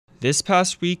This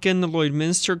past weekend, the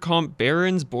Lloydminster Comp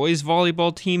Barons boys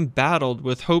volleyball team battled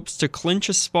with hopes to clinch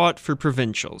a spot for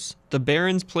provincials. The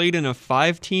Barons played in a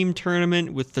 5-team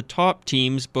tournament with the top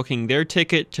teams booking their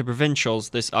ticket to provincials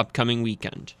this upcoming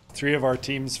weekend. 3 of our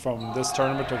teams from this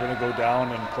tournament are going to go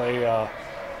down and play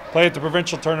at the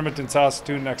provincial tournament in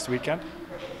Saskatoon next weekend.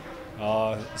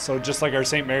 So just like our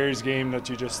St. Mary's game that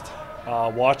you just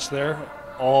watched there,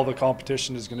 all the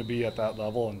competition is going to be at that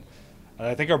level, and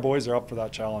I think our boys are up for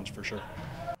that challenge for sure.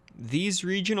 These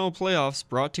regional playoffs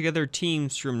brought together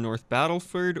teams from North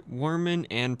Battleford, Warman,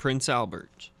 and Prince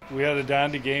Albert. We had a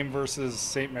dandy game versus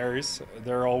St. Mary's.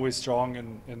 They're always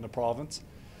strong in the province.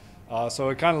 So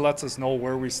it kind of lets us know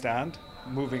where we stand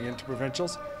moving into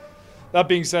provincials. That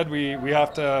being said, we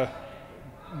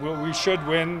should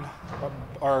win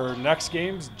our next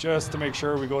games just to make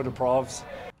sure we go to provs.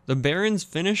 The Barons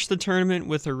finished the tournament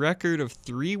with a record of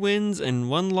 3 wins and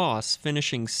 1 loss,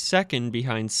 finishing second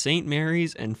behind St.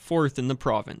 Mary's and 4th in the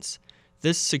province.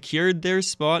 This secured their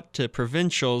spot to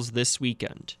provincials this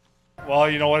weekend. Well,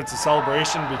 you know what? It's a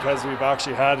celebration because we've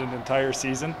actually had an entire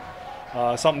season.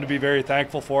 Something to be very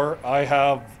thankful for. I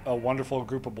have a wonderful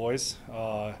group of boys,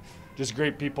 just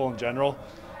great people in general.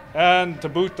 And to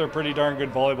boot, they're pretty darn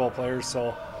good volleyball players.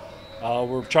 So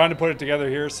we're trying to put it together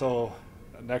here so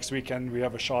next weekend we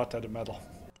have a shot at a medal.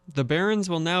 The Barons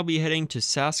will now be heading to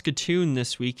Saskatoon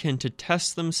this weekend to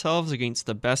test themselves against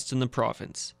the best in the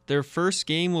province. Their first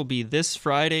game will be this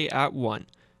Friday at 1.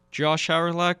 Josh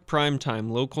Howerlack, Primetime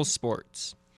Local Sports.